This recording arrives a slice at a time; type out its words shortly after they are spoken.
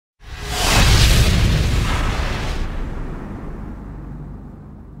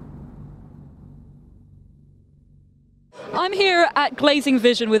I'm here at Glazing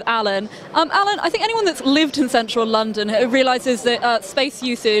Vision with Alan. Alan, I think anyone that's lived in central London realises that space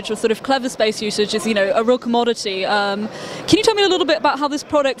usage, or sort of clever space usage, is, a real commodity. Can you tell me a little bit about how this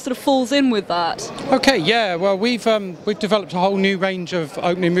product sort of falls in with that? Okay, yeah. Well, we've developed a whole new range of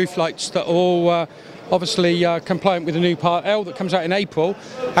opening roof lights that are all obviously compliant with the new Part L that comes out in April,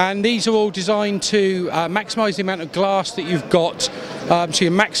 and these are all designed to maximise the amount of glass that you've got, so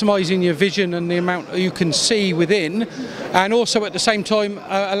you're maximising your vision and the amount you can see within, and also at the same time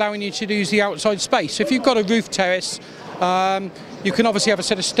allowing you to use the outside space. So if you've got a roof terrace, you can obviously have a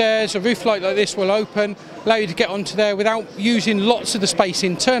set of stairs. A roof light like this will open, allow you to get onto there without using lots of the space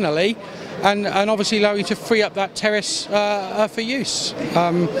internally, and obviously allow you to free up that terrace for use.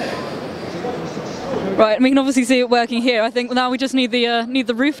 Right, and we can obviously see it working here. I think now we just need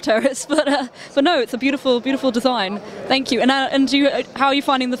the roof terrace, but no, it's a beautiful design. Thank you. And how are you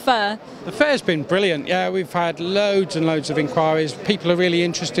finding the fair? The fair's been brilliant. Yeah, we've had loads and loads of inquiries. People are really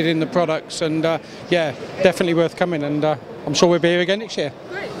interested in the products, and yeah, definitely worth coming. And I'm sure we'll be here again next year.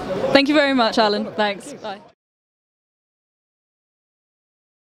 Great. Thank you very much, Alan. Thanks. Bye.